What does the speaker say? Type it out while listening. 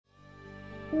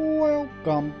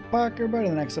Welcome back, everybody,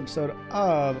 to the next episode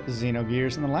of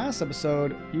Xenogears. In the last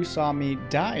episode, you saw me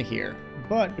die here,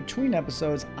 but between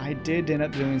episodes, I did end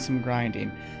up doing some grinding.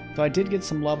 So I did get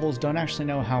some levels, don't actually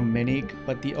know how many,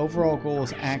 but the overall goal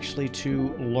is actually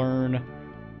to learn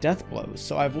death blows.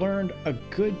 So I've learned a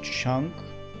good chunk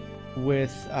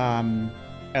with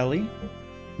Ellie,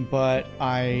 but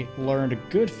I learned a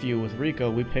good few with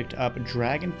Rico. We picked up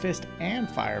Dragon Fist and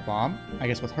Firebomb. I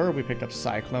guess with her, we picked up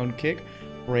Cyclone Kick,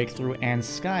 Breakthrough, and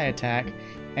Sky Attack.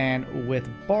 And with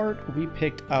Bart, we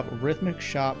picked up Rhythmic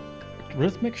Shock,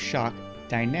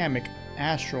 Dynamic,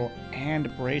 Astral,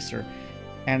 and Bracer.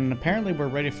 And apparently we're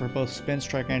ready for both Spin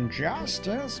Strike and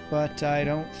Justice, but I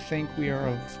don't think we are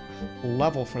of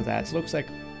level for that. So it looks like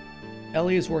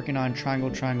Ellie is working on Triangle,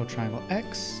 Triangle, Triangle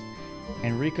X,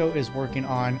 and Rico is working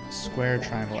on Square,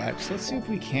 Triangle X. Let's see if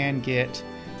we can get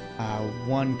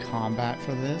one combat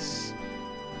for this.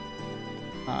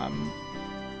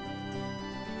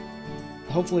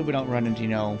 Hopefully we don't run into,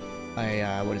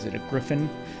 a griffin.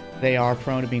 They are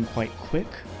prone to being quite quick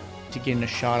to getting a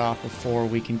shot off before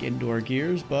we can get into our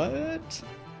gears, but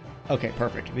okay,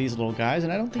 perfect. These little guys,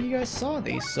 and I don't think you guys saw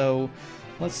these, so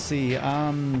let's see.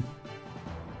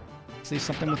 See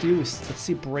something with you. Let's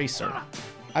see Bracer.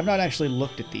 I've not actually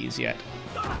looked at these yet.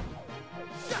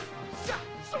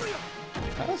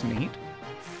 That was neat.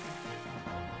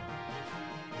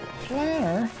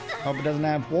 Planner. Hope it doesn't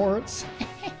have warts.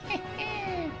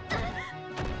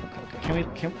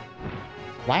 Okay,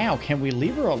 wow, can we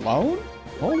leave her alone?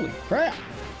 Holy crap!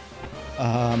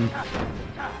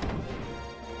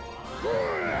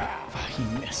 He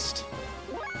missed.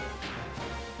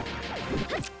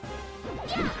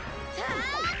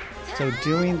 So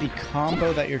doing the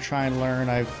combo that you're trying to learn,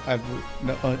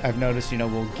 I've noticed,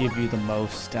 will give you the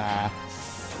most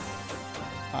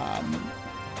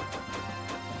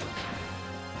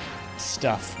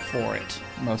stuff for it,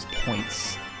 most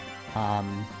points.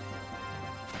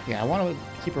 Yeah, I want to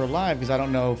keep her alive because I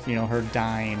don't know if, her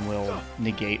dying will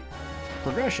negate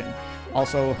progression.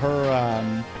 Also,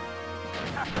 her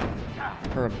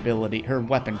ability, her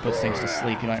weapon puts things to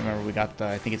sleep. You might remember we got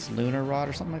I think it's Lunar Rod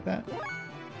or something like that.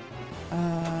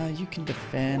 You can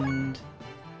defend,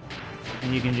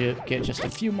 and you can get just a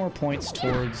few more points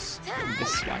towards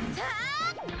this one.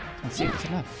 Let's see if it's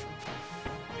enough.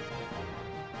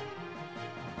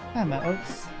 Hi, my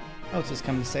Oats. Oats has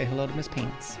come to say hello to Miss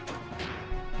Pants.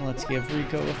 Let's give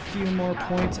Rico a few more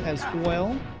points as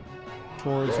well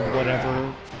towards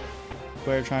whatever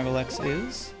Square Triangle X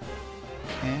is.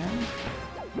 And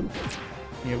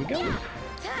here we go.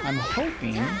 I'm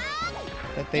hoping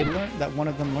that that one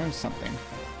of them learns something.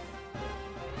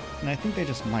 And I think they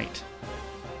just might.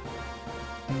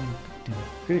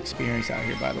 Good experience out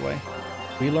here, by the way.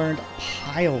 We learned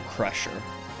Pile Crusher.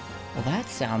 Well, that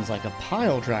sounds like a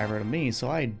pile driver to me,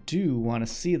 so I do want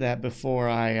to see that before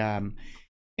I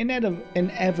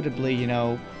inevitably,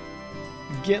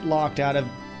 get locked out of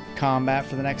combat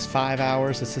for the next 5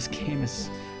 hours, as this game is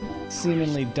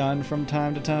seemingly done from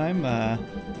time to time.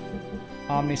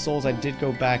 Omni Souls, I did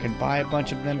go back and buy a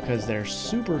bunch of them because they're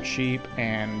super cheap,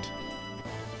 and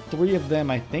 3 of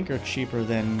them I think are cheaper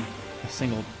than a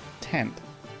single 10th.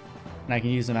 And I can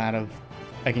use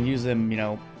them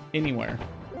anywhere.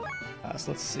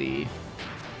 So let's see.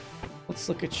 Let's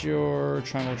look at your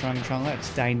Triangle, Triangle, Triangle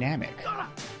X. Dynamic.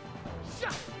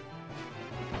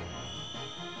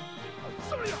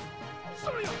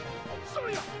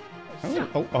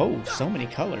 Oh, so many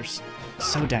colors.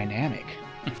 So dynamic.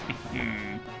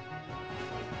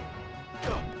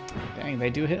 Dang, they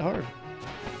do hit hard.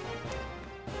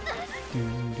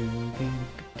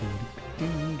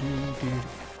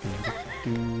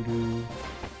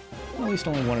 Well, at least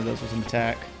only one of those was an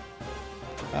attack.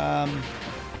 Pile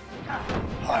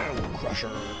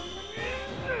Crusher.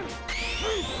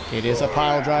 It is a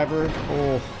pile driver.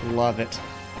 Oh, love it.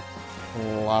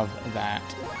 Love that.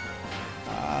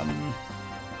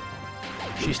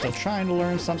 She's still trying to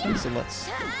learn something, so let's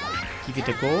give it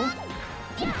a go.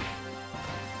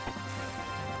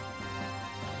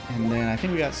 And then I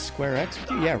think we got Square X with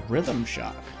you. Yeah, Rhythm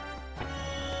Shock.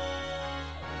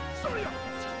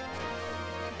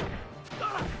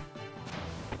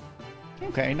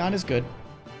 Okay, not as good.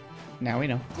 Now we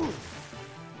know.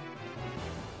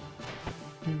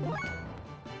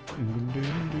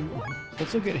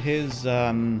 Let's look at his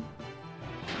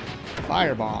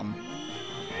Firebomb.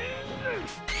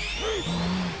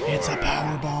 It's a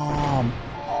power bomb.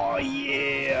 Oh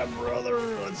yeah, brother.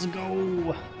 Let's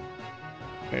go.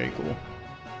 Very cool.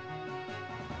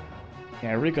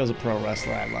 Yeah, Rico's a pro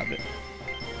wrestler. I love it.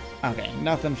 Okay,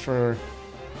 nothing for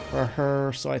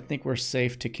her, so I think we're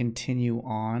safe to continue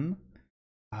on.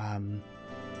 Um,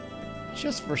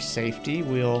 just for safety,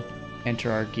 we'll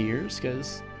enter our gears,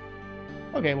 because...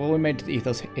 Okay, well, we made it to the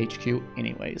Ethos HQ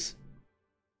anyways.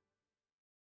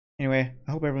 Anyway,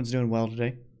 I hope everyone's doing well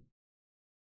today.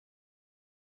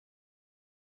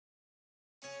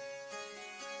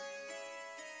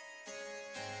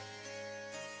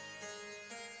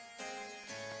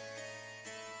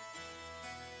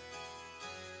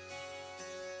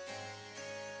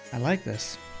 I like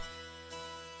this.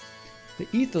 The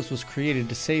Ethos was created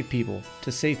to save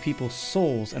people's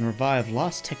souls and revive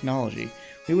lost technology.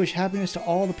 We wish happiness to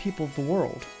all the people of the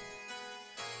world.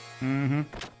 Mm-hmm.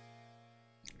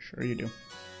 Sure you do.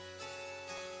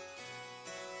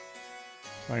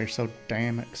 That's why you're so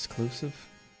damn exclusive.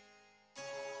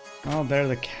 Oh, they're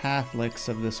the Catholics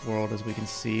of this world, as we can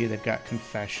see. They've got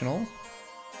confessional.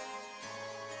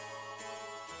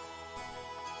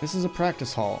 This is a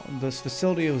practice hall. This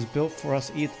facility was built for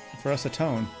us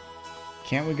atone.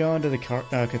 Can't we go into the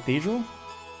cathedral?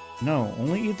 No,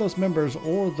 only Ethos members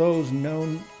or those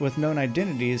with known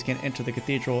identities can enter the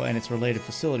cathedral and its related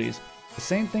facilities. The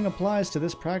same thing applies to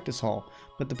this practice hall,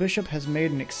 but the bishop has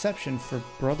made an exception for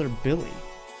Brother Billy.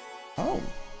 Oh.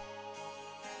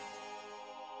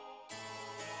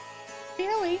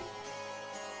 Billy?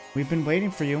 We've been waiting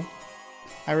for you.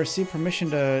 I received permission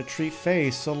to treat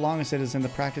Faye so long as it is in the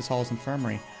practice hall's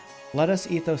infirmary. Let us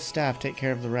Ethos staff take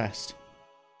care of the rest.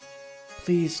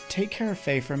 Please, take care of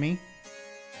Faye for me.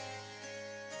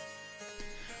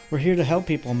 We're here to help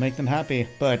people, make them happy,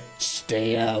 but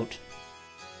stay out.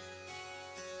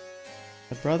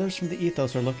 The brothers from the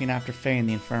Ethos are looking after Faye in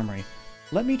the infirmary.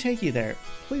 Let me take you there.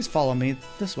 Please follow me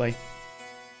this way.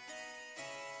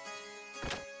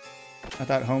 I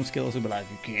thought home skills would be like,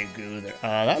 you can't go there.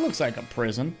 That looks like a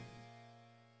prison.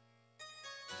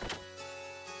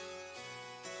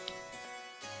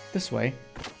 This way.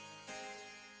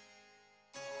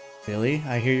 Billy,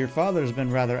 I hear your father's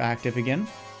been rather active again.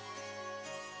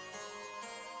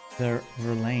 The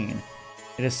Verlaine.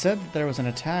 It is said that there was an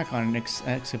attack on an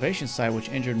excavation site which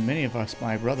injured many of us,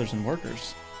 my brothers and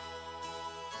workers.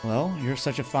 Well, you're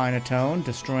such a fine atone,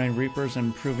 destroying reapers and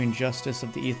improving justice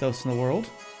of the Ethos in the world.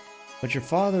 But your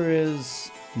father is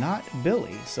not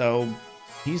Billy, so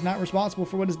he's not responsible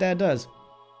for what his dad does.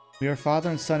 We are father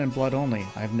and son in blood only.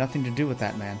 I have nothing to do with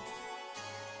that man.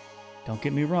 Don't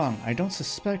get me wrong, I don't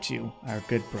suspect you, our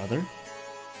good brother.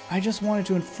 I just wanted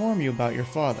to inform you about your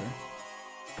father.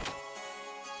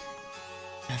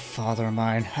 That father of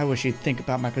mine, I wish he'd think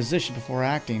about my position before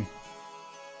acting.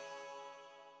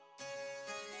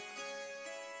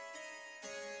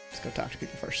 Let's go talk to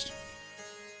people first.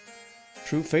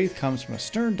 True faith comes from a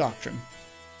stern doctrine.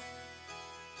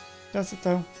 Does it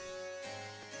though?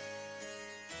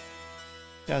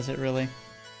 Does it really?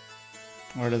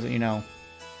 Or does it, you know,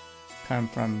 come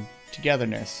from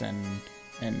togetherness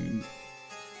and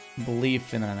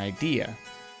belief in an idea?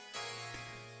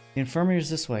 The infirmary is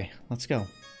this way. Let's go.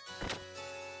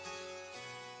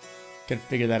 Could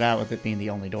figure that out with it being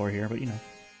the only door here, but you know.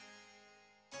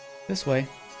 This way.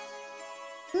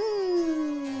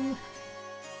 Ooh.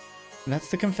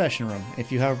 That's the confession room.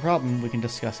 If you have a problem, we can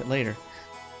discuss it later.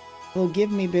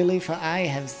 Forgive me, Billy, for I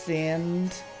have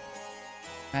sinned.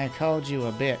 I called you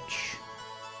a bitch.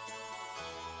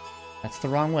 That's the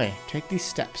wrong way. Take these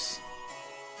steps.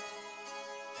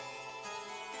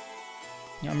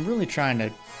 You know, I'm really trying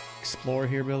to explore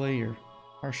here, Billy. You're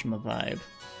harsh on my vibe.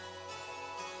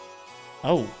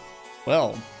 Oh,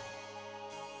 well.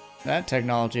 That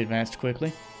technology advanced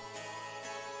quickly.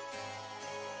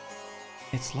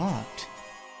 It's locked.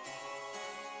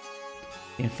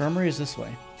 The infirmary is this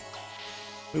way.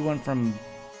 We went from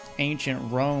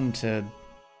ancient Rome to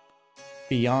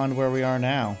beyond where we are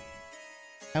now.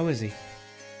 How is he?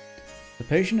 The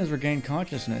patient has regained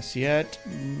consciousness yet.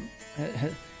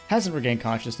 Hasn't regained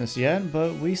consciousness yet,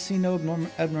 but we see no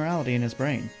abnormality in his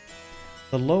brain.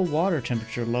 The low water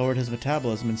temperature lowered his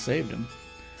metabolism and saved him.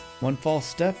 One false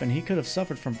step and he could have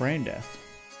suffered from brain death.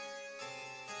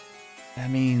 That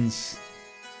means...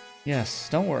 Yes,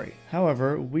 don't worry.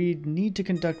 However, we need to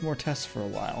conduct more tests for a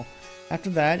while. After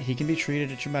that, he can be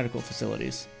treated at your medical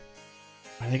facilities.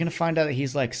 Are they going to find out that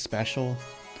he's, like, special?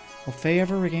 Will Faye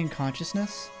ever regain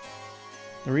consciousness?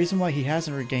 The reason why he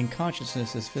hasn't regained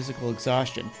consciousness is physical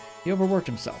exhaustion. He overworked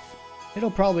himself.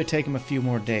 It'll probably take him a few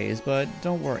more days, but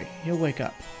don't worry, he'll wake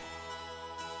up.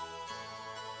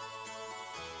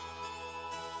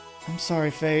 I'm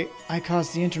sorry, Faye. I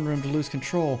caused the engine room to lose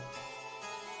control.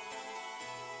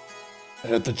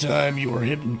 At the time you were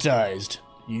hypnotized.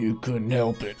 You couldn't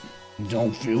help it.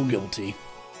 Don't feel guilty.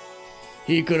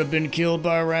 He could have been killed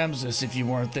by Ramses if you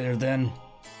weren't there then.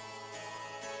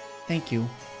 Thank you.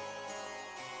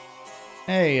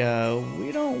 Hey,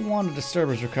 we don't want to disturb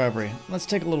his recovery. Let's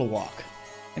take a little walk.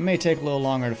 It may take a little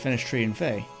longer to finish treating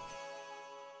Faye.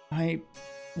 I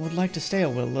would like to stay a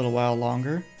little while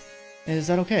longer. Is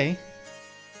that okay?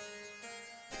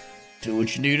 Do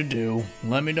what you need to do.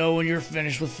 Let me know when you're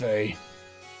finished with Faye.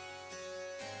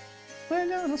 We're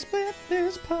gonna split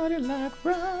this party like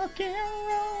rock and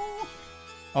roll.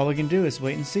 All we can do is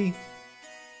wait and see.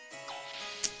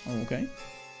 Okay.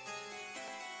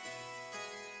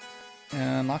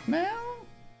 Locked now?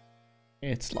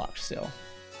 It's locked still.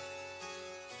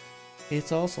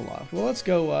 It's also locked. Well, let's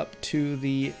go up to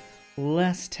the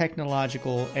less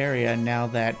technological area now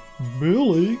that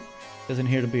Billy isn't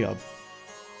here to be a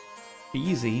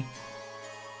easy.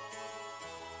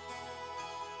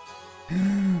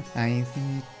 I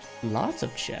see lots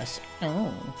of chests.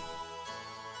 Oh.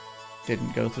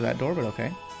 Didn't go through that door, but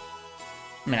okay.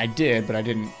 I mean, I did, but I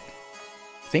didn't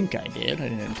think I did. I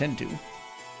didn't intend to.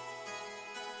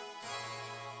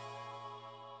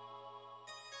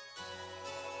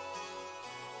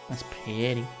 That's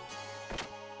pretty.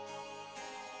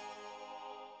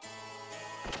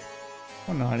 I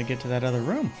don't know how to get to that other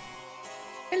room.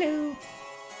 Hello.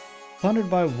 Plundered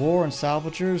by war and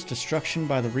salvagers, destruction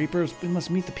by the Reapers, we must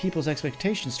meet the people's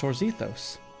expectations towards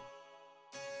Ethos.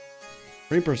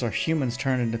 Reapers are humans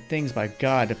turned into things by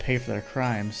God to pay for their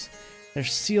crimes. They're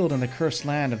sealed in the cursed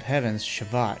land of heavens,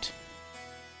 Shavat.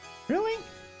 Really?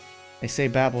 They say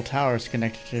Babel Tower is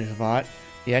connected to Shavat.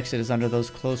 The exit is under those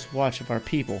close watch of our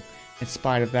people. In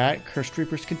spite of that, cursed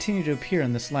Reapers continue to appear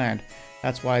in this land.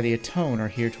 That's why the Atone are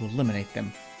here to eliminate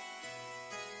them.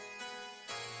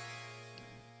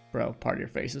 Bro, part of your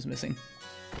face is missing.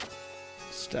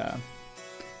 Just,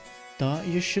 thought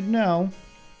you should know.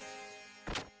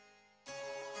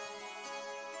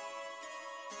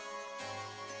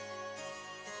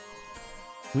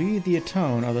 We, the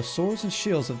Atone, are the swords and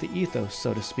shields of the Ethos,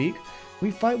 so to speak. We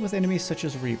fight with enemies such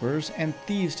as Reapers and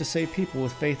thieves to save people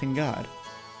with faith in God.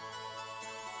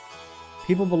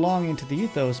 People belonging to the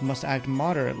Ethos must act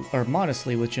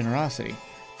modestly with generosity.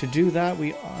 To do that,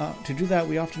 we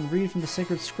often read from the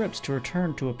sacred scripts to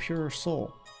return to a purer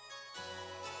soul.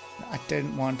 I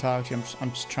didn't want to talk to you. I'm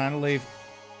just trying to leave.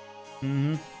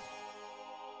 Mm-hmm.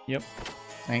 Yep.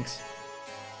 Thanks.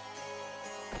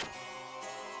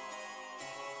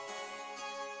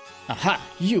 Aha!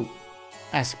 You!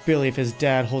 Ask Billy if his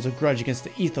dad holds a grudge against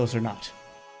the Ethos or not.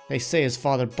 They say his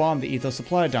father bombed the Ethos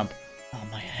supply dump. Oh,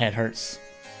 my head hurts.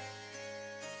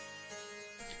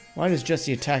 Why does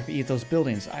Jesse attack the Ethos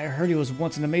buildings? I heard he was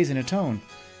once an amazing Atone.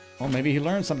 Well, maybe he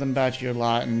learned something about you a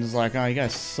lot and is like, oh, you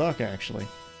guys suck, actually.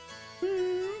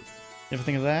 You ever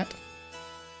think of that?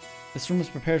 This room is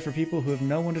prepared for people who have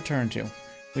no one to turn to.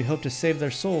 We hope to save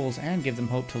their souls and give them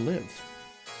hope to live.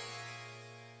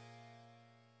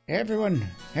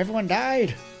 Everyone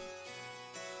died!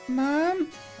 Mom?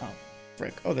 Oh,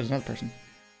 frick. Oh, there's another person.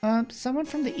 Someone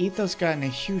from the Ethos got in a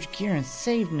huge gear and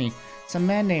saved me. Some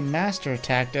man named Master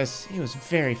attacked us. It was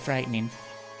very frightening.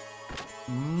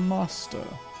 Master.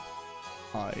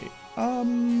 I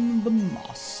am the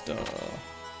Master.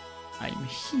 I'm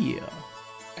here.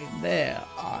 I'm there.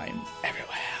 I'm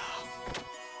everywhere.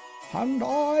 And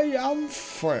I am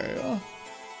fair.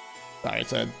 Sorry,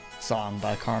 it's a song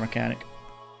by Car Mechanic.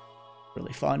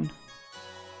 Really fun.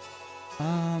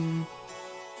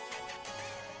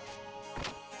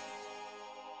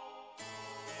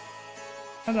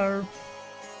 Hello.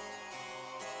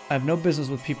 I have no business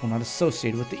with people not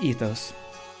associated with the Ethos.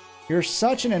 You're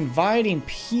such an inviting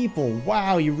people.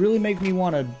 Wow, you really make me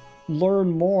want to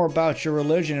learn more about your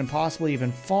religion and possibly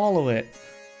even follow it.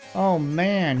 Oh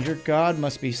man, your God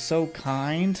must be so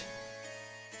kind.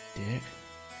 Dick.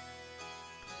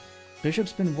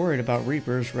 Bishop's been worried about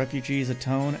Reapers, refugees,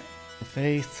 Atone, the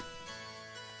faith.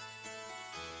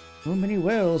 Too many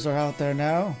whales are out there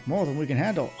now. More than we can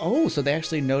handle. Oh, so they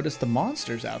actually noticed the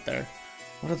monsters out there.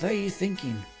 What are they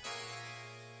thinking?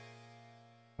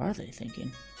 What are they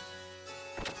thinking?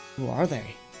 Who are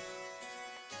they?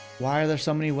 Why are there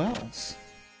so many wells?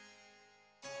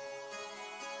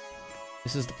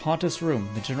 This is the Pontus room.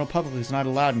 The general public is not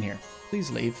allowed in here.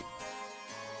 Please leave.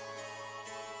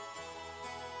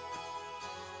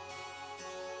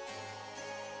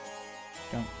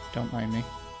 Don't mind me.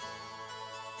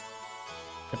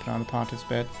 Stepping on the Pontus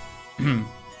bed.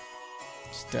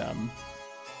 Just, I'm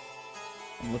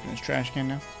looking at his trash can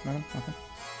now. Nothing? Nothing?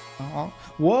 Oh.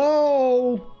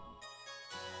 Whoa!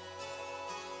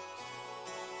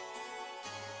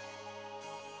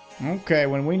 Okay,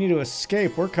 when we need to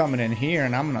escape, we're coming in here,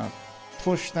 and I'm gonna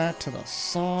push that to the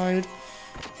side.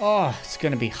 Oh, it's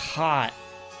gonna be hot.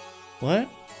 What?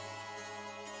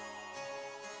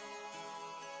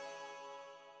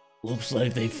 Looks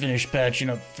like they finished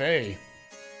patching up Faye.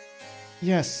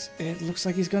 Yes, it looks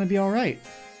like he's gonna be alright.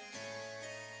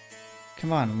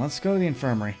 Come on, let's go to the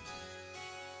infirmary.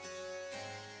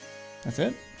 That's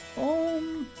it?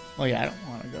 Oh yeah, I don't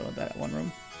want to go to that one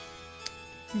room.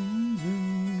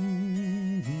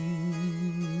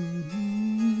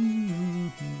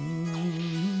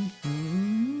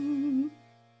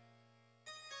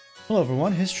 Hello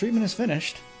everyone, his treatment is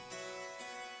finished.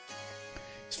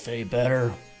 Is Faye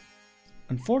better?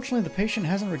 Unfortunately, the patient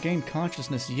hasn't regained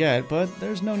consciousness yet, but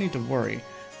there's no need to worry.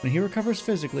 When he recovers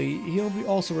physically, he'll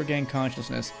also regain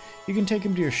consciousness. You can take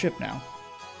him to your ship now.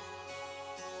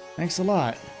 Thanks a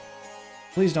lot.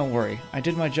 Please don't worry. I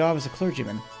did my job as a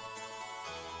clergyman.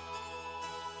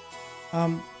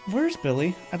 Where's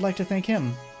Billy? I'd like to thank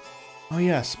him. Oh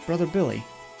yes, Brother Billy.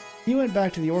 He went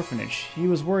back to the orphanage. He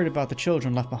was worried about the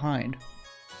children left behind.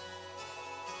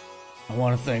 I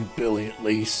want to thank Billy at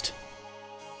least.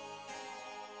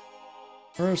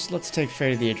 First, let's take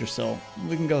Faye to the Yggdrasil.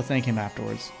 We can go thank him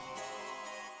afterwards.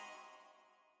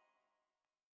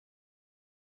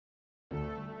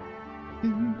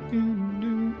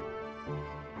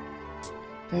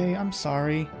 Faye, I'm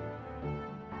sorry.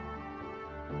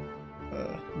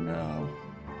 No.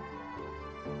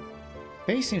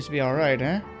 Faye seems to be alright,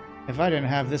 huh? If I didn't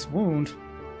have this wound...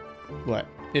 What?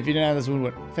 If you didn't have this wound,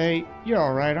 what? Faye, you're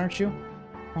alright, aren't you?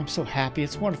 Oh, I'm so happy.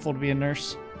 It's wonderful to be a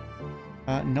nurse.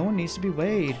 No one needs to be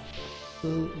weighed.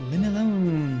 Leave me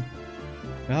alone.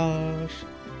 Gosh.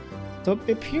 So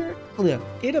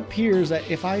it appears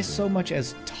that if I so much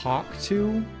as talk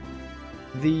to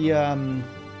the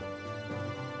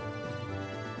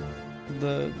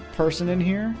person in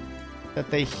here, that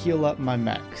they heal up my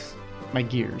mechs, my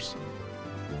gears.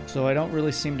 So I don't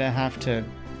really seem to have to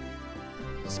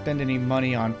spend any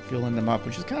money on fueling them up,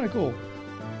 which is kind of cool.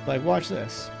 Like, watch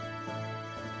this.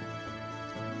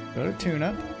 Go to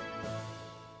tune-up.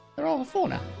 They're all full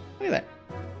now. Look at that.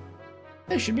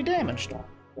 They should be damaged.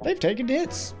 They've taken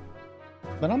hits.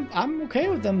 But I'm okay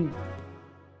with them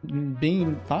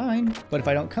being fine. But if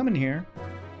I don't come in here,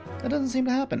 that doesn't seem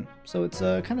to happen. So it's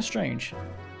kind of strange.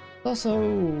 Also,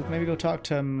 maybe go talk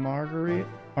to Marguerite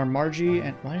or Margie.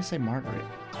 And why did I say Marguerite?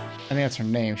 I think that's her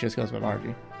name. She just goes by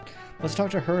Margie. Let's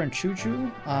talk to her and Choo Choo.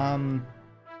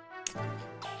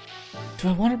 Do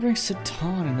I want to bring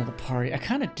Satan into the party? I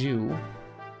kind of do.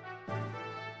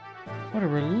 What a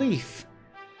relief.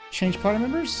 Change party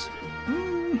members?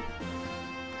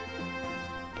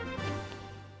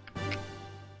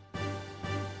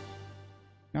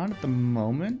 Not at the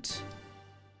moment.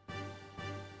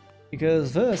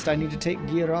 Because first I need to take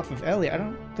gear off of Ellie. I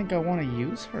don't think I want to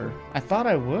use her. I thought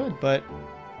I would, but...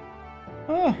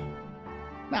 Oh.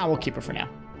 Nah, we'll keep her for now.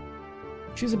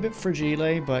 She's a bit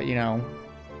fragile, but you know...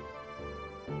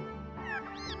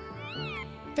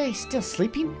 Faye, still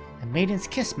sleeping? A maiden's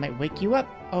kiss might wake you up.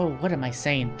 Oh, what am I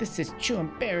saying? This is too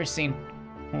embarrassing.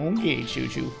 Okay, Choo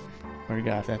Choo. Or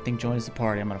God, if that thing joins the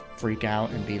party, I'm gonna freak out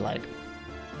and be like,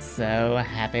 so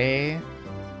happy.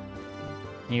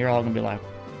 And you're all gonna be like,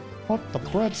 what the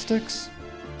breadsticks?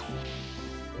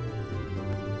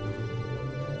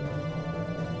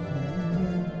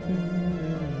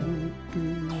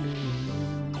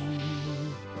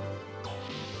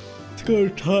 Let's go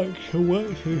talk to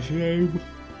what's his name?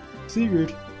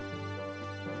 Sigurd.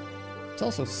 It's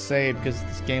also saved because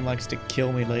this game likes to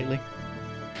kill me lately.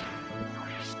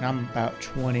 I'm about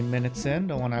 20 minutes in,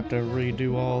 don't want to have to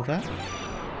redo all that.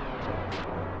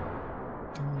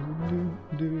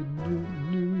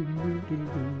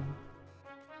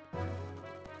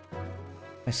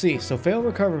 I see, so Faye will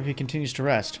recover if he continues to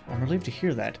rest. I'm relieved to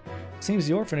hear that. It seems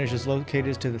the orphanage is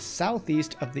located to the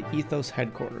southeast of the Ethos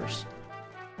headquarters.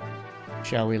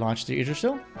 Shall we launch the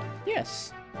Yggdrasil?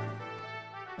 Yes.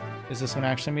 Is this one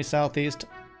actually me southeast?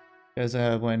 Because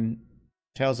when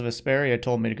Tales of Vesperia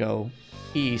told me to go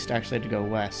east, I actually had to go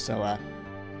west, so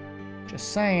just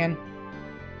saying.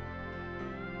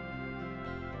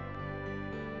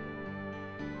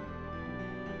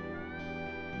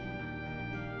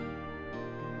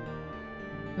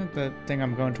 Isn't the thing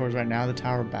I'm going towards right now the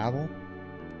Tower of Babel?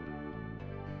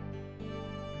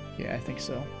 Yeah, I think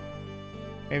so.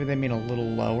 Maybe they mean a little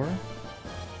lower.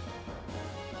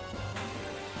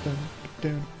 Let's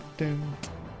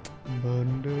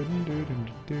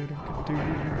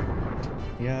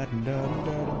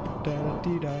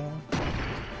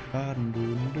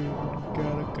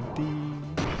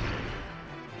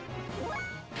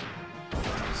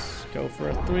go for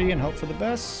a 3 and hope for the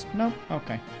best. Nope.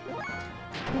 Okay.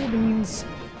 Cool beans.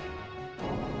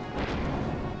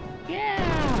 Yeah!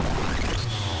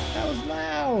 That was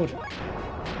loud!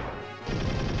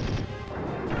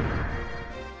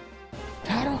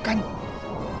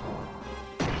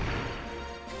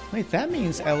 Wait, that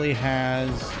means Ellie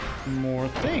has more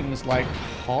things like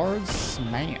hard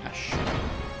smash.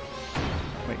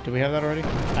 Wait, do we have that already?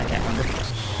 I can't remember.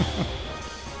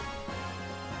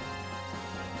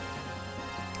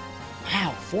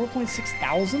 Wow, 4.6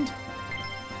 thousand?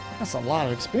 That's a lot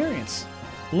of experience.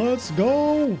 Let's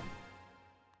go!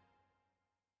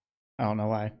 I don't know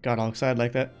why I got all excited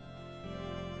like that.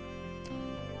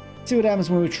 See what happens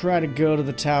when we try to go to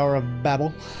the Tower of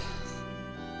Babel.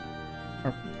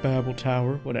 Or Babel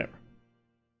Tower, whatever.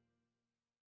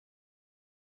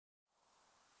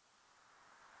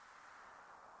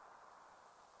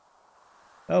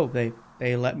 Oh, they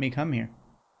let me come here.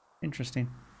 Interesting.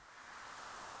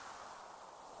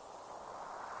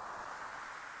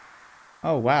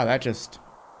 Oh wow, that just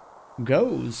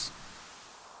goes.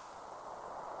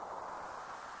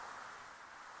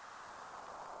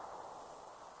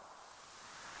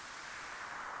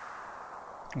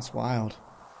 That's wild.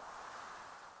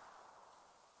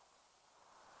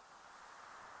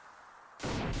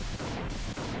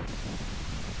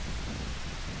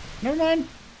 Never mind.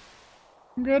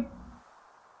 I'm good.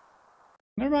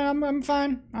 Never mind, I'm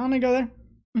fine. I only go there.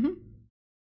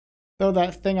 Though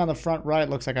that thing on the front right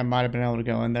looks like I might have been able to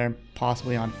go in there,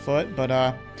 possibly on foot, but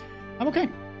I'm okay.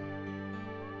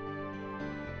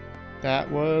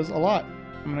 That was a lot.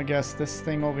 I'm gonna guess this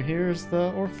thing over here is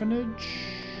the orphanage.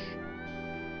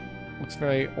 Looks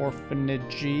very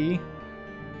orphanage-y.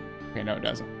 Okay, no it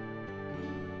doesn't.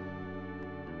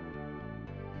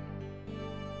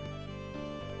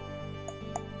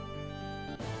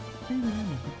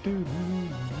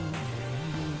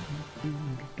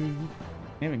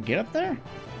 Can't even get up there?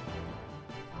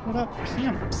 What up,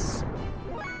 pimps?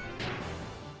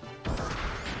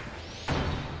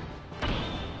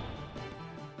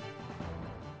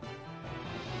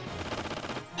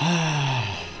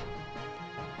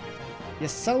 You're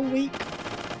so weak,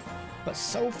 but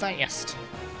so fast.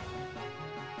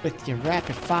 With your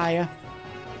rapid fire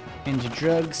and your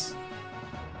drugs.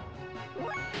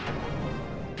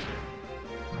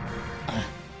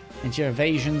 And your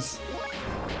evasions.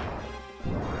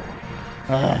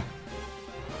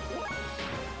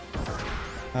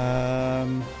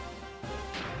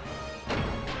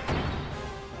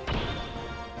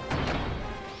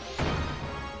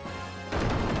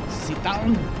 Sit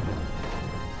down.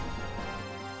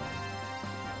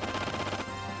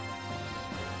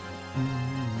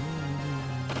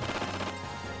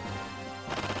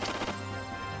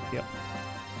 Yep.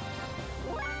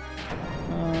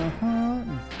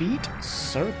 Beat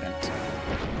Serpent.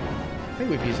 I think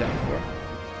we've used that before.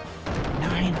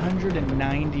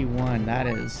 991. That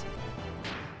is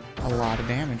a lot of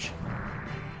damage.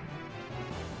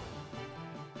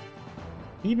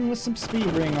 Even with some speed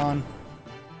ring on,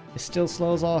 it still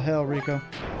slows all hell, Rico.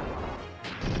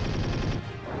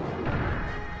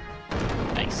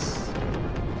 Nice.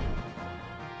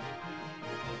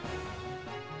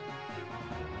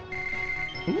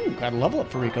 Ooh, got a level up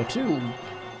for Rico too.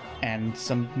 And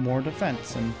some more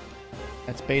defense, and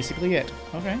that's basically it.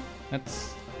 Okay,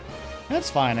 that's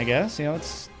fine, I guess. You know,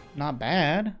 it's not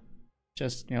bad.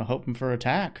 Just, you know, hoping for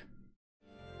attack.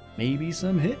 Maybe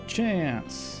some hit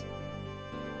chance.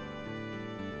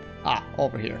 Ah,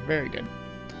 over here. Very good.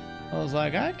 I was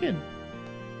like, I could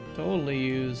totally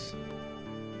use...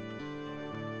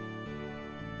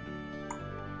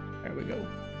 There we go.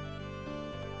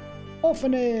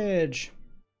 Orphanage!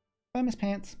 Bye, Miss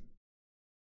Pants.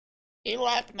 He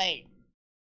left me.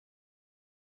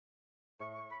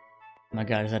 My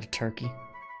God, is that a turkey?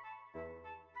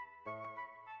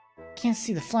 Can't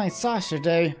see the flying saucer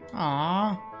today.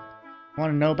 Aww.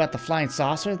 Want to know about the flying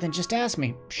saucer? Then just ask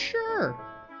me. Sure.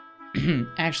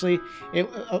 Actually, it.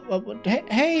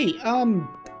 Hey. I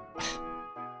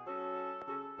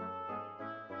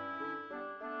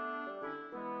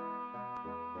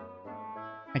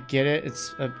get it.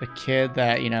 It's a kid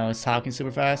that, you know, is talking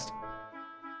super fast.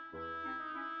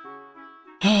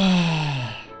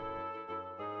 I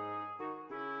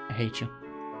hate you.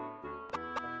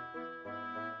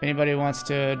 If anybody wants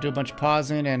to do a bunch of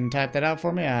pausing and type that out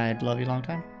for me, I'd love you a long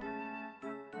time.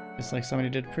 Just like somebody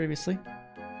did previously.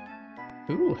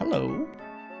 Ooh, hello.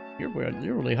 You're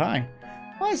really high.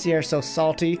 Why is the air so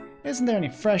salty? Isn't there any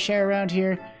fresh air around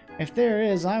here? If there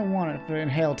is, I want it to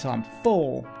inhale till I'm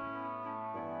full.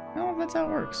 No, that's how it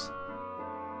works.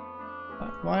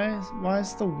 Why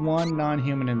is the one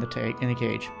non-human in the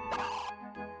cage?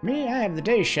 Me, I have the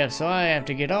day chef, so I have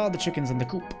to get all the chickens in the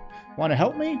coop. Want to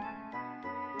help me?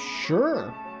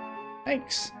 Sure.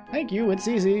 Thanks. Thank you. It's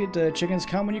easy. The chickens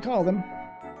come when you call them.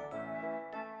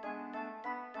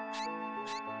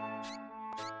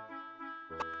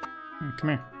 Come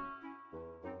here.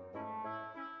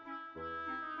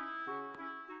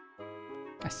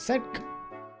 said...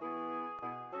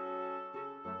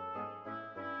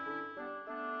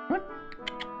 What?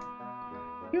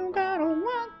 You gotta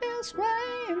walk this way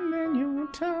and then you will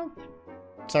talk.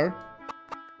 Sir?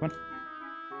 What?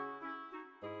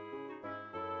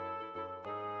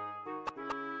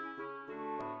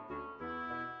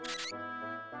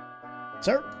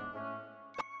 Sir?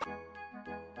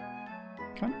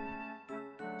 Come on.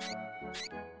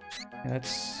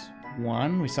 That's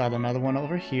one. We saw another one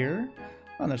over here.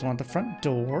 Oh, and there's one at the front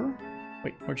door.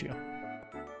 Wait, where'd you go?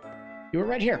 You were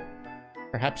right here.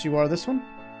 Perhaps you are this one?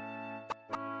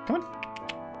 Come on.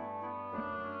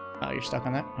 Oh, you're stuck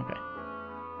on that? Okay.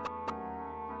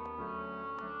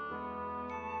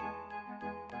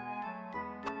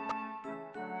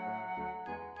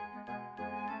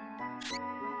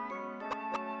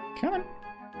 Come on.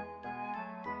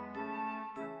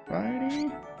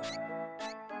 Righty.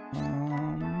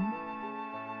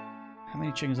 How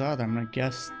many chickens are there? I'm gonna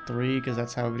guess 3, because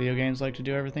that's how video games like to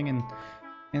do everything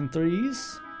in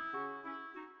threes.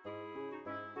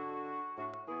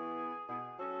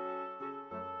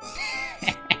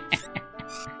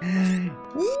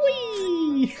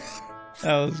 Whee!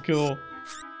 That was cool.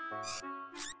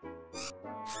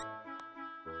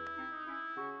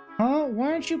 Huh?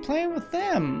 Why aren't you playing with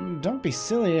them? Don't be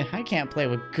silly. I can't play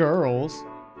with girls.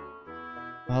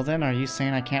 Well then, are you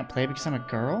saying I can't play because I'm a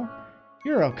girl?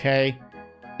 You're okay.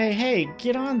 Hey,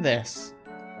 get on this.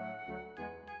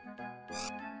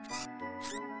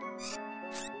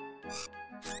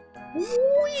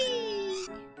 Whee!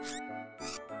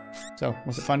 So,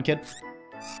 was it fun, kid?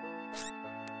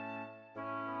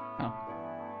 Oh.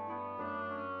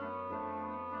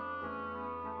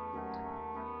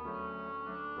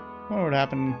 What would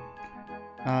happen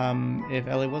if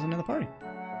Ellie wasn't in the party?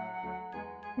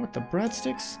 What, the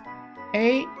breadsticks?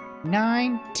 8,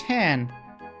 9, 10.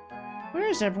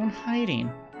 Where's everyone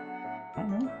hiding? I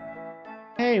don't know.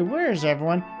 Hey, where's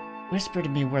everyone? Whisper to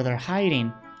me where they're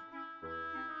hiding.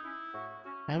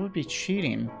 That would be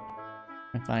cheating.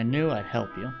 If I knew, I'd help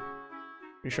you.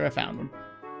 Pretty sure I found one.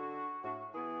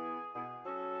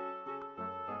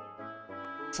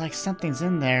 It's like something's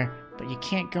in there, but you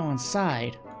can't go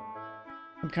inside.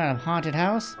 Some kind of haunted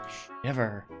house?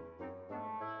 Shiver.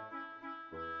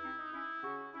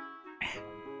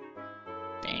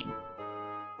 Dang.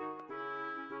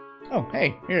 Oh,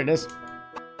 hey, here it is.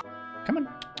 Come on.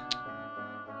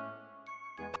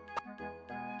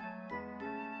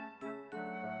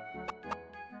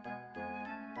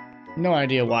 No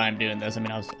idea why I'm doing this. I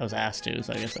mean, I was asked to,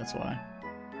 so I guess that's why.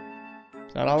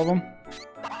 Is that all of them?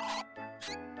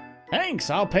 Thanks,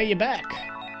 I'll pay you back.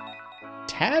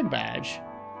 Tag badge?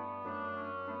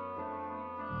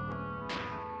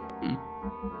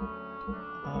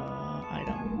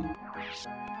 Item.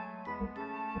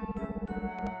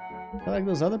 I like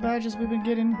those other badges we've been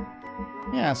getting.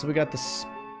 Yeah, so we got this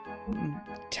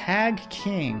Tag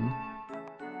King.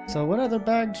 So what other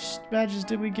badges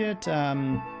did we get?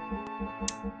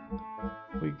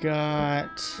 We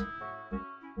got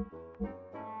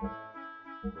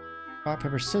rock,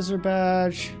 paper, scissors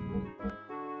badge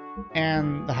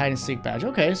and the hide and seek badge.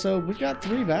 Okay, so we've got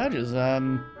 3 badges.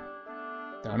 Don't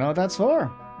know what that's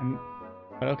for,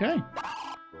 but okay.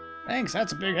 Thanks,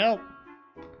 that's a big help.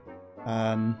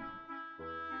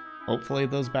 Hopefully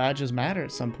those badges matter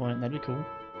at some point. That'd be cool.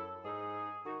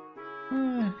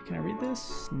 Can I read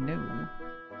this? No.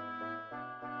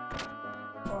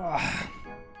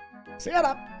 Shut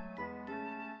up.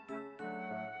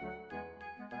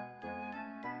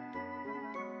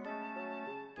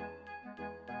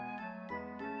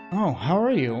 Oh, how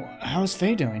are you? How's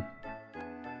Faye doing?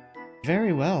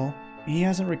 Very well. He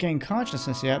hasn't regained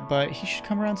consciousness yet, but he should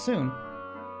come around soon.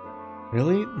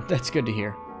 Really? That's good to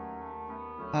hear.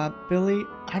 Billy,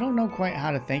 I don't know quite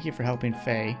how to thank you for helping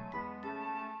Faye.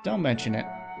 Don't mention it.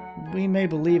 We may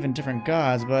believe in different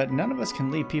gods, but none of us can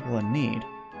leave people in need.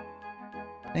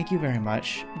 Thank you very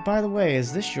much. By the way,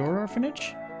 is this your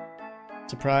orphanage?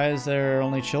 Surprised there are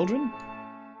only children?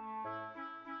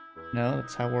 No,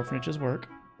 that's how orphanages work.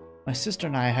 My sister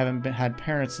and I haven't had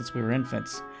parents since we were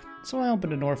infants, so I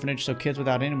opened an orphanage so kids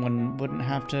without anyone wouldn't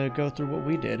have to go through what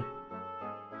we did.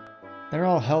 They're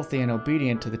all healthy and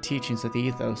obedient to the teachings of the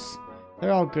ethos.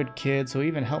 They're all good kids who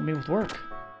even help me with work.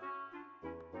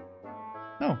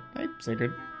 Oh, hey,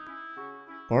 Sigurd.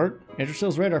 Bart,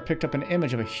 Yggdrasil's radar picked up an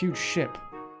image of a huge ship.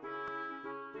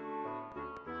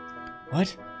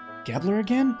 What? Gabler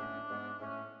again?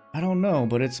 I don't know,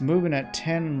 but it's moving at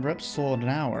 10 repsol an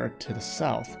hour to the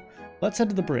south. Let's head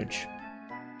to the bridge.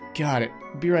 Got it.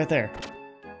 Be right there.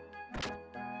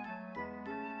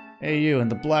 Hey you in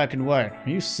the black and white. Are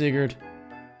you Sigurd?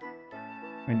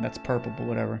 mean, that's purple, but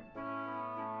whatever.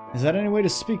 Is that any way to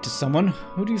speak to someone?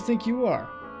 Who do you think you are?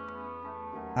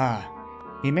 Ah,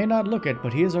 he may not look it,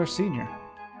 but he is our senior.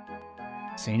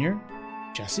 Senior?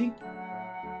 Jesse?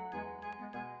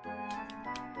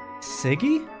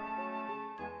 Siggy?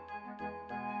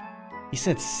 He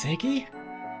said Siggy?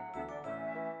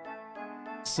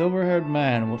 Silver-haired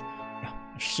man with...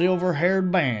 A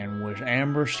silver-haired man with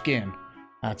amber skin.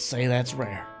 I'd say that's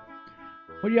rare.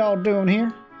 What y'all doing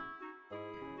here?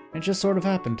 It just sort of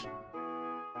happened.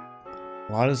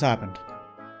 A lot has happened.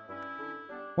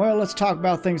 Well, let's talk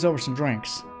about things over some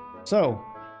drinks. So,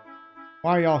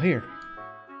 why are y'all here?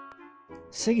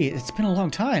 Siggy, it's been a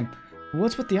long time.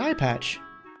 What's with the eye patch?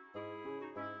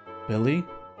 Billy,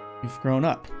 you've grown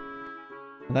up.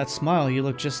 With that smile, you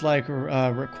look just like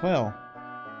Raquel.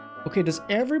 Okay, does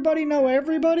everybody know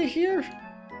everybody here?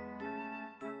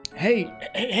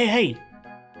 Hey!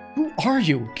 Who are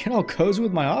you? Get all cozy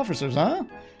with my officers, huh?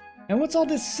 And what's all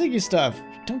this Siggy stuff?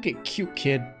 Don't get cute,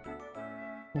 kid.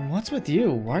 What's with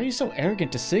you? Why are you so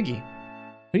arrogant to Siggy?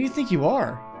 Who do you think you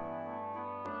are?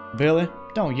 Billy,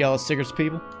 don't yell at cigarettes,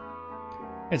 people.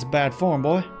 It's bad form,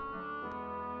 boy.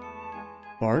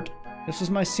 Bart, this was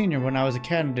my senior when I was a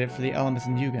candidate for the Elements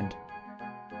in Jugend.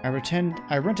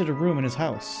 I rented a room in his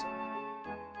house.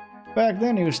 Back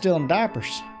then he was still in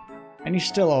diapers. And he's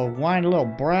still a whiny little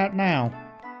brat now.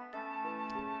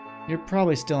 You're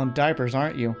probably still in diapers,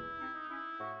 aren't you?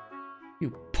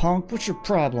 You punk, what's your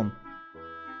problem?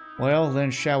 Well,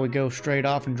 then shall we go straight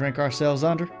off and drink ourselves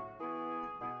under?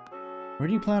 Where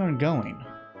do you plan on going?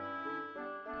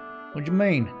 What do you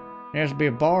mean? There has to be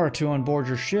a bar or two on board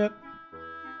your ship.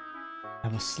 I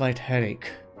have a slight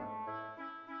headache.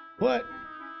 What?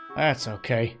 That's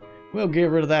okay. We'll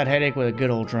get rid of that headache with a good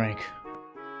old drink.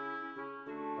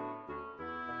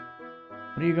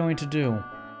 What are you going to do?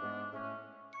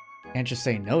 Can't just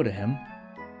say no to him.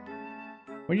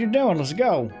 What are you doing? Let's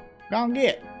go. Go on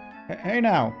get. Hey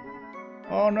now.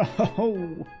 Oh no.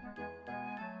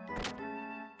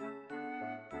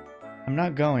 I'm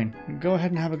not going. Go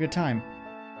ahead and have a good time.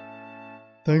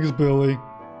 Thanks, Billy.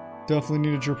 Definitely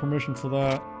needed your permission for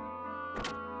that.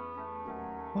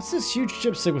 What's this huge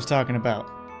chip Sig was talking about?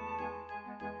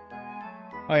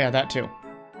 Oh yeah, that too.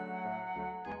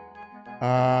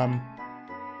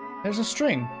 There's a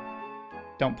string.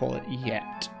 Don't pull it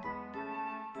yet.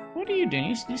 What are you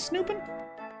doing? You snooping?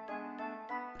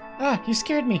 Ah, you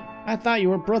scared me. I thought you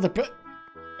were brother, but...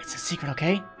 It's a secret,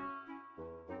 okay?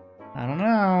 I don't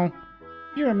know.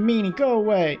 You're a meanie. Go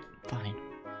away. Fine.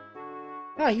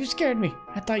 Ah, you scared me.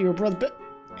 I thought you were brother, but...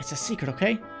 It's a secret,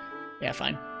 okay? Yeah,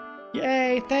 fine.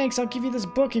 Yay, thanks. I'll give you this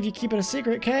book if you keep it a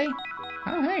secret, okay?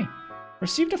 Oh, hey.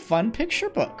 Received a fun picture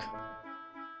book.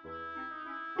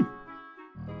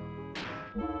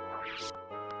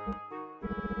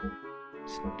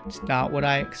 It's not what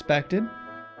I expected,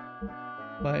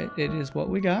 but it is what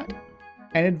we got.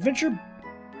 An adventure,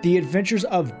 The Adventures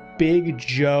of Big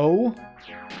Joe.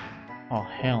 Oh,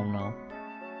 hell no.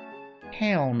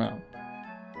 Hell no.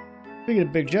 Speaking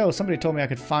of Big Joe, somebody told me I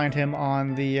could find him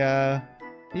on the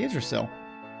Yggdrasil.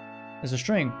 There's a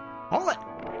string. Hold it!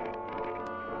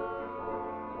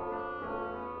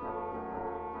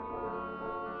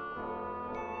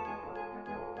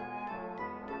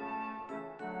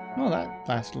 Well, that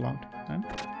lasted a long time.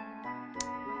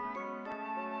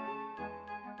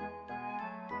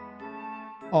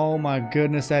 Oh my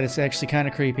goodness, that is actually kind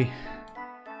of creepy.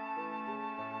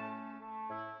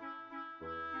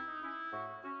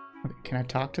 Okay, can I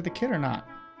talk to the kid or not?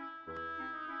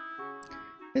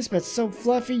 This bed's so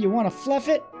fluffy, you want to fluff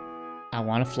it? I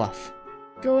want to fluff.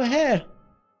 Go ahead.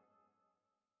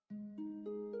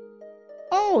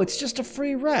 Oh, it's just a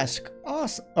free rest.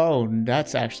 Awesome. Oh,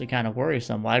 that's actually kind of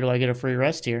worrisome. Why do I get a free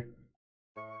rest here?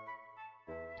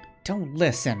 Don't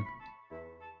listen.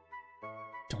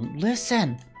 Don't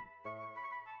listen.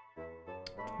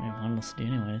 I don't want to listen to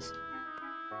you anyways.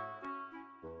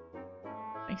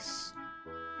 Nice.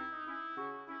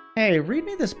 Hey, read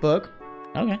me this book.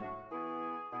 Okay.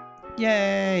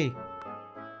 Yay!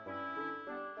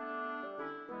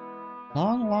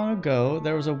 Long, long ago,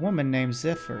 there was a woman named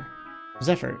Zephyr.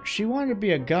 She wanted to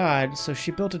be a god, so she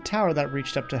built a tower that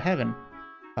reached up to heaven.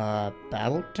 A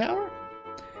battle tower?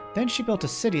 Then she built a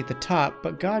city at the top,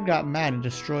 but God got mad and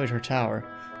destroyed her tower.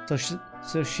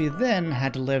 So she then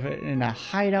had to live in a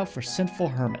hideout for sinful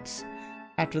hermits.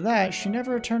 After that, she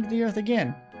never returned to the earth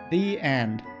again. The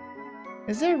end.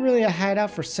 Is there really a hideout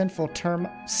for skinful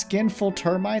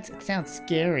termites? It sounds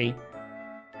scary.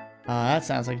 That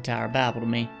sounds like a Tower of Babel to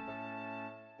me.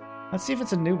 Let's see if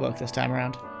it's a new book this time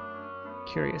around.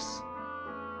 Curious.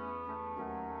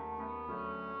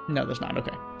 No, there's not.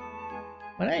 Okay.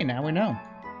 But hey, now we know.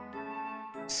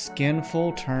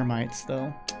 Skinful termites,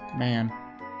 though. Man,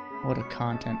 what a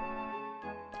content.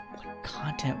 What a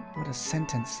content, what a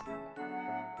sentence.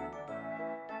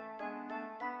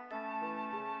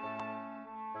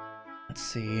 Let's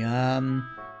see,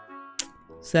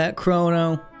 is that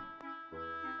Chrono?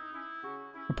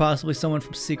 Or possibly someone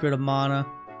from Secret of Mana.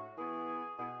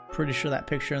 Pretty sure that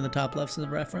picture in the top left is a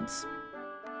reference.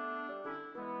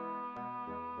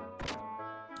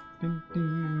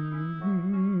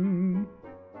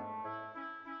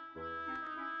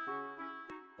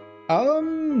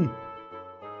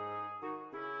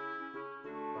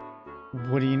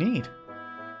 What do you need?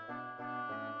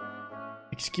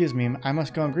 Excuse me, I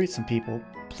must go and greet some people.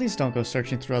 Please don't go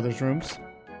searching through others' rooms.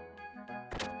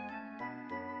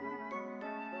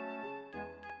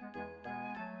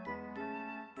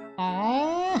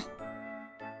 Aww!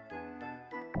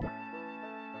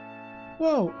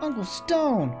 Whoa, Uncle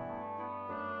Stone!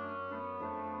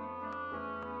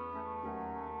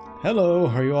 Hello,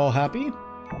 are you all happy?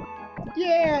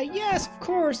 Yeah, yes, of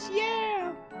course,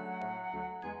 yeah!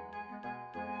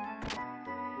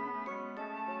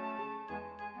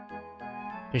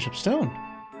 Bishop Stone.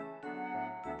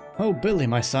 Oh, Billy,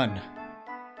 my son.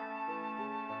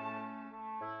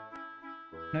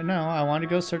 No, I want to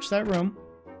go search that room.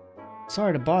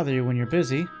 Sorry to bother you when you're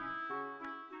busy.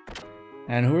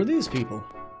 And who are these people?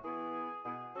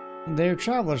 They're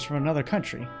travelers from another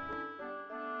country.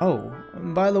 Oh,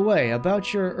 by the way,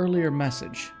 about your earlier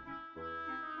message.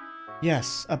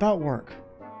 Yes, about work.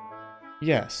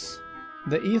 Yes.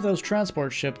 The Ethos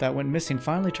transport ship that went missing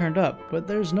finally turned up, but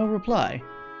there's no reply.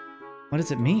 What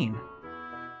does it mean?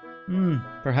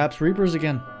 Perhaps Reapers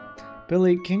again.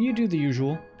 Billy, can you do the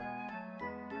usual?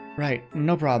 Right,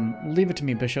 no problem. Leave it to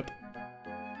me, Bishop.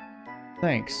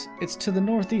 Thanks. It's to the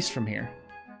northeast from here.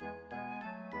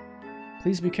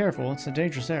 Please be careful, it's a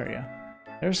dangerous area.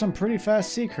 There's some pretty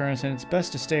fast sea currents and it's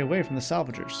best to stay away from the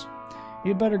salvagers.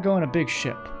 You'd better go in a big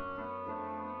ship.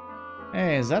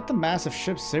 Hey, is that the massive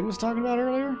ship Sig was talking about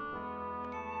earlier?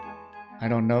 I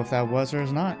don't know if that was or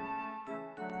is not.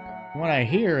 From what I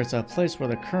hear, it's a place where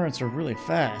the currents are really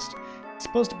fast. It's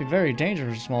supposed to be very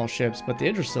dangerous for small ships, but the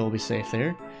Idrisil will be safe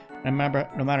there. And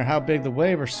no matter how big the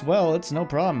wave or swell, it's no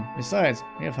problem. Besides,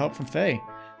 we have help from Faye.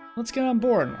 Let's get on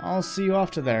board. I'll see you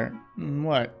off to there.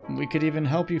 What? We could even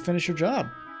help you finish your job.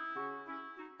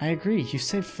 I agree. You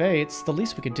saved Faye. It's the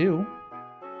least we could do.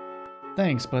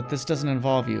 Thanks, but this doesn't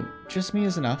involve you. Just me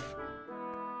is enough.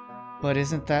 But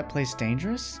isn't that place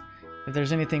dangerous? If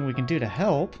there's anything we can do to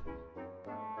help...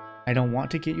 I don't want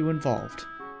to get you involved.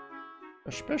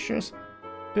 Suspicious.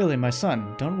 Billy, my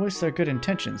son, don't waste their good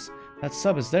intentions. That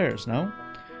sub is theirs, no?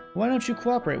 Why don't you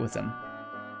cooperate with them?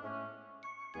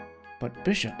 But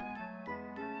Bishop...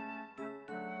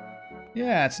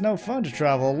 Yeah, it's no fun to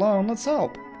travel alone. Let's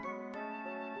help.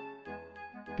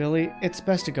 Billy, it's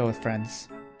best to go with friends.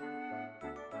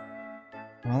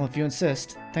 Well, if you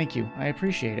insist, thank you. I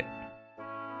appreciate it.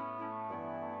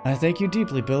 I thank you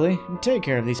deeply, Billy. Take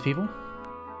care of these people.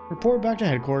 Report back to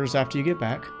headquarters after you get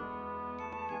back.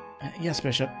 Yes,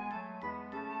 Bishop.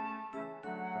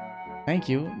 Thank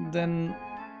you. Then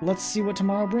let's see what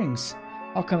tomorrow brings.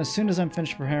 I'll come as soon as I'm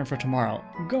finished preparing for tomorrow.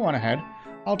 Go on ahead.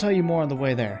 I'll tell you more on the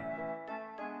way there.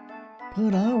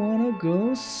 But I want to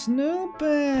go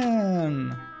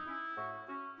snooping.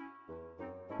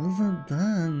 Wasn't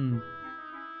done.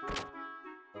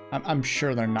 I'm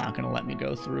sure they're not going to let me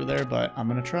go through there, but I'm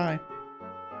going to try.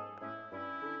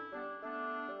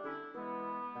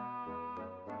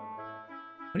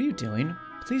 What are you doing?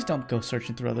 Please don't go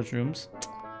searching through others' rooms.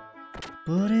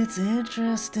 But it's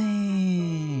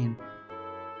interesting.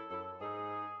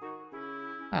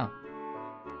 Oh.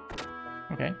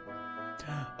 Okay.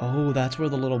 Oh, that's where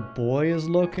the little boy is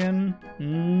looking.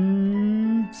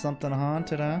 Something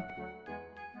haunted, huh?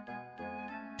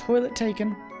 Toilet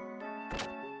taken.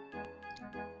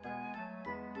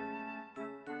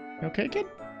 You okay, kid?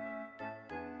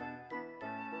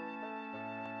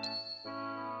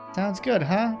 Sounds good,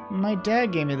 huh? My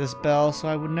dad gave me this bell so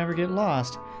I would never get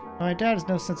lost. My dad has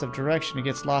no sense of direction and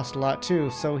gets lost a lot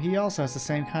too, so he also has the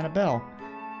same kind of bell.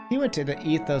 He went to the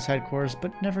Ethos headquarters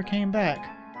but never came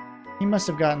back. He must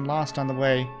have gotten lost on the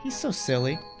way. He's so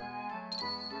silly.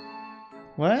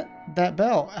 What? That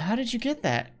bell? How did you get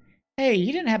that? Hey,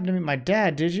 you didn't happen to meet my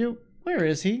dad, did you? Where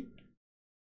is he?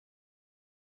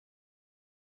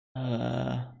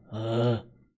 Oh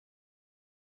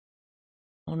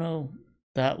no,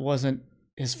 that wasn't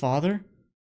his father?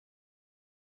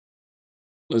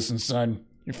 Listen, son,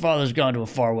 your father's gone to a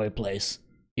faraway place.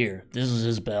 Here, this is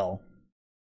his bell.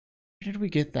 Where did we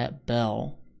get that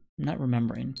bell? I'm not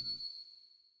remembering.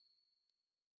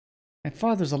 My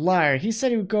father's a liar. He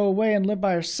said he would go away and live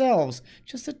by ourselves.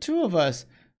 Just the two of us.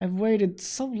 I've waited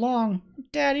so long.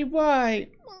 Daddy, why?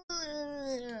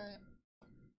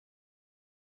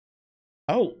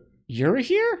 Oh, you're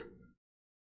here?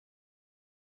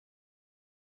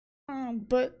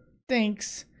 But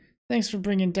thanks. Thanks for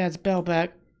bringing Dad's bell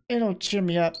back. It'll cheer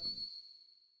me up.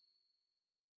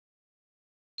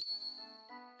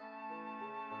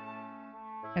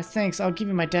 As thanks, I'll give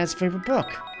you my dad's favorite book.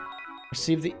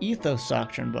 Receive the Ethos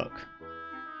Doctrine book.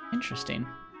 Interesting.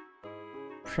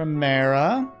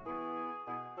 Primera.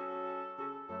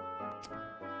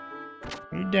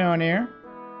 What are you doing here?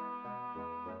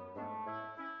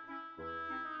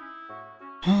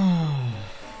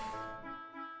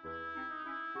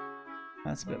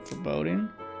 That's a bit foreboding.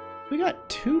 We got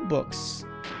 2 books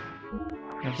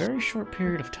in a very short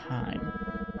period of time.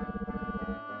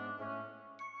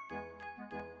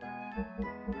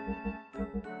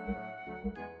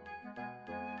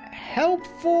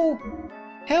 Helpful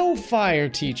Hellfire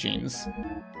teachings.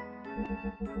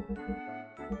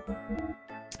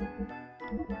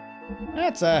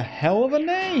 That's a hell of a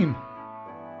name.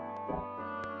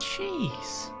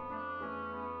 Jeez.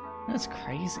 That's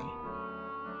crazy.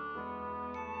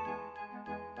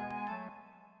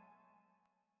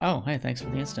 Oh, hey, thanks for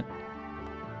the instant.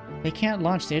 They can't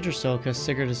launch the Idrisil because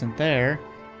Sigurd isn't there.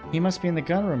 He must be in the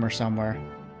gun room or somewhere.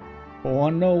 I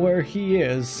wanna know where he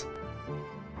is.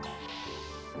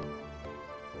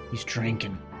 He's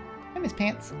drinking. I miss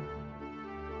pants.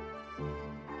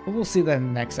 But we'll see that in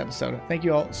the next episode. Thank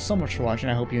you all so much for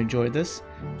watching. I hope you enjoyed this.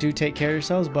 Do take care of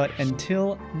yourselves, but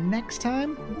until next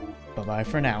time, bye-bye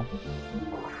for now.